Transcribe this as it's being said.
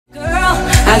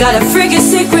got a freaky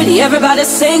secret, everybody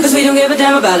sing, cause we don't give a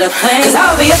damn about a thing. Cause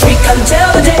I'll be a freak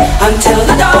until the day, until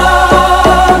the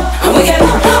dawn. And we get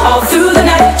all through the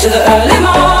night to the early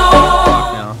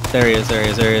morn. There he is, there he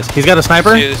is, there he is. He's got a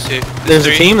sniper. There's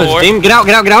a team, there's a team. Get out,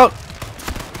 get out, get out.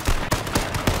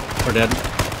 We're dead.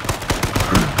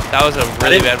 That was a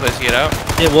really bad place to get out.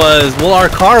 It was. Well, our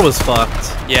car was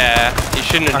fucked. Yeah, you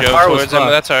shouldn't have drove towards them,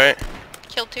 but that's alright.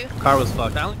 Killed 2. Car was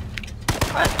fucked.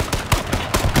 What?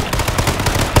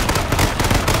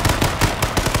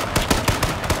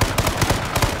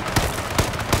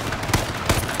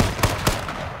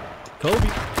 Kobe.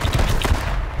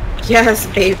 Yes,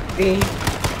 baby.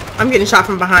 I'm getting shot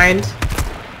from behind.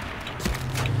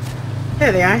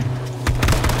 There they are.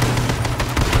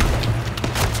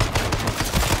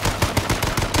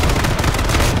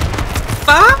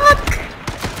 Fuck!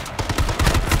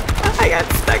 I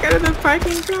got stuck out of the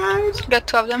parking garage. Got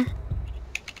 2 of them.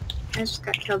 I just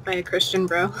got killed by a Christian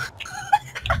bro.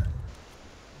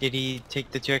 Did he take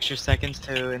the 2 extra seconds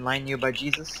to enlighten you about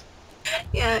Jesus?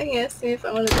 Yeah, he asked me if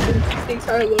I wanted to speak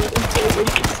to our Lord and Savior.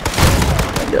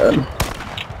 Oh my god.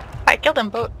 I killed them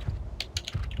both.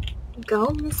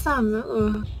 Go, Miss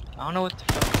Samou. I don't know what the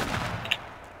fuck.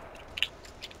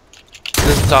 This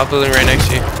is the top building right next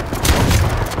to you.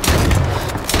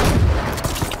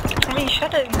 I mean,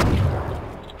 shut it.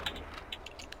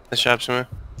 Nice job, Samou.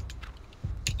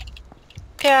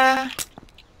 Yeah.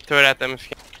 Throw it at them if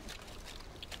you can.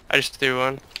 I just threw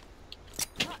one.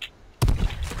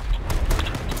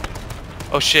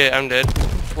 Oh shit, I'm dead.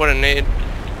 What a nade.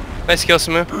 Nice kill,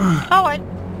 Samou. Oh, what?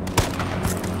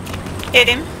 Hit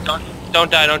him. Don't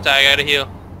die, don't die, I gotta heal.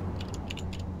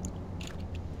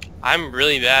 I'm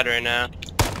really bad right now.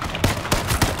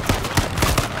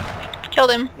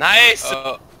 Killed him. Nice!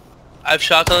 I've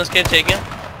shot on this kid, take him.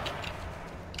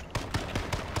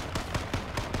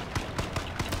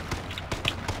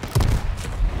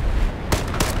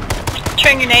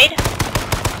 Throwing grenade.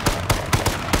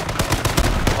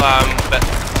 Wow, I'm bad.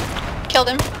 Killed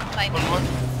him. One more.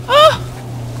 Oh!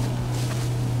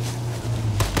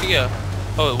 Here you go.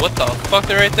 Oh, what the fuck?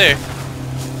 They're right there.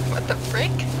 What the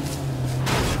frick?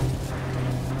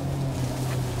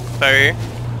 Fire here.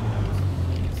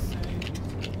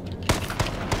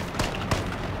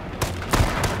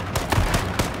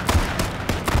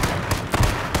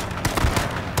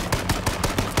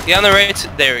 Get on the right.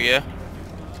 There we go.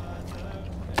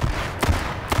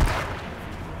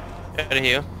 Gotta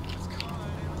heal.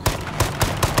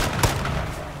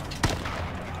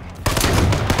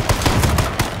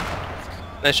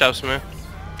 Nice job, Samou.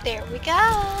 There we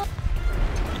go.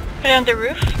 Put it on the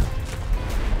roof.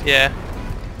 Yeah.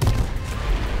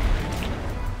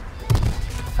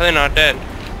 How they not dead?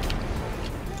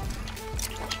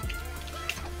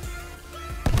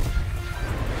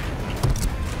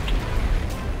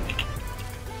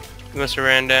 He must have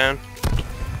ran down.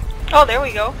 Oh, there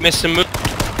we go. Missed some move.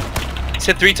 He's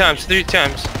hit 3 times, 3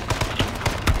 times.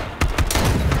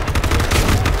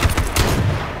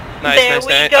 Nice, there nice,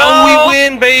 we nice. go. Oh, we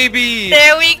win, baby!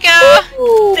 There we go.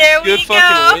 Woo! There Good we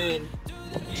fucking go. win.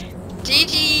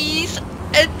 GG's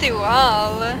to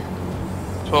all.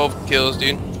 12 kills,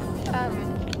 dude.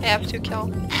 I have 2 kills.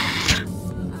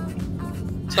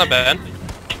 It's not bad.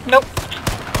 Nope.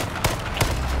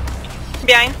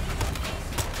 Behind.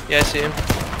 Yeah, I see him.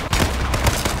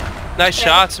 Nice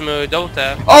shot, Samou. Double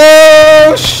tap.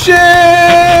 Oh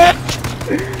shit!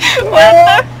 What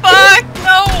the fuck?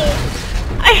 No!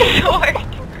 I swear.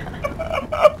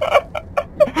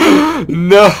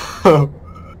 No!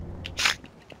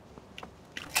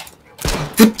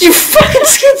 But you fucking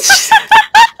scared.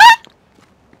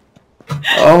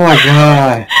 Oh my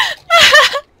god.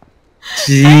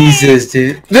 Jesus,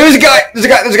 dude. There's a guy! There's a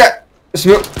guy! There's a guy!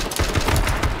 Smooth.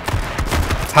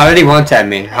 How did he one-tap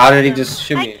me? How did he just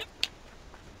shoot me?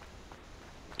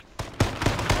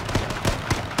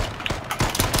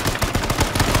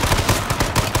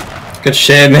 Good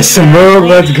shit, Mr. Move.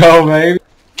 Let's go, baby.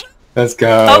 Let's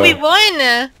go. Oh, we won!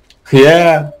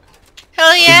 Yeah.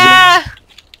 Hell yeah!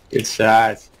 Good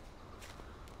shot.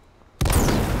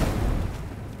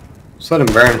 Just let him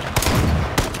burn.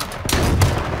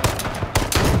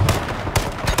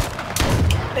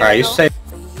 Alright, you say.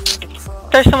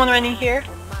 There's someone running here.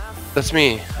 That's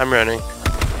me. I'm running.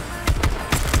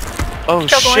 Oh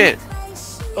Kill shit.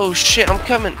 Oh shit, I'm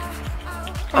coming.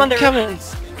 Come on, I'm coming.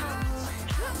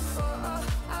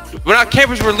 We're not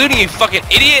campers, we're looting, you fucking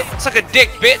idiot! Suck a dick,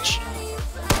 bitch!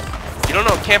 You don't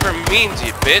know what camper means,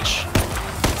 you bitch!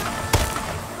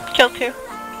 Kill 2.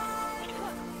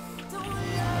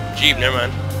 Jeep, never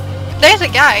mind. There's a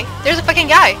guy. There's a fucking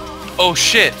guy. Oh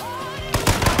shit!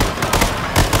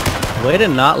 Way to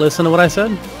not listen to what I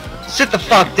said. Sit the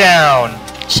fuck down!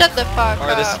 Shut the fuck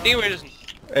Or this- up.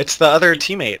 It's the other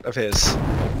teammate of his.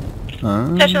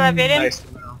 CSlav hit him. Nice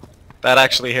to know. That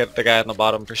actually hit the guy on the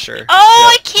bottom for sure.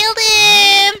 Oh, I killed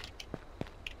him!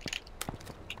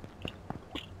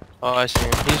 Oh, I see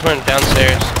him. He's running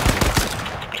downstairs.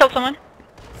 Killed someone.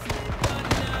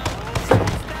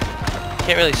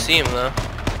 Can't really see him though.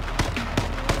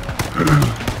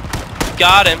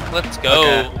 Got him. Let's go.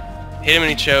 Okay. Hit him and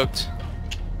he choked.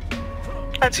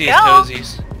 Let's See go.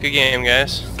 his toesies. Good game,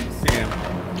 guys. Yeah.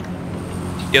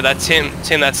 Yo, that Tim,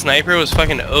 that sniper was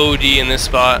fucking OD in this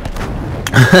spot.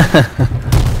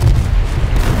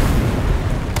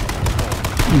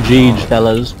 Jeej,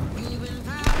 fellas.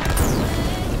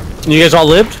 You guys all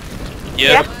lived?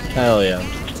 Yep. Yeah. Hell yeah.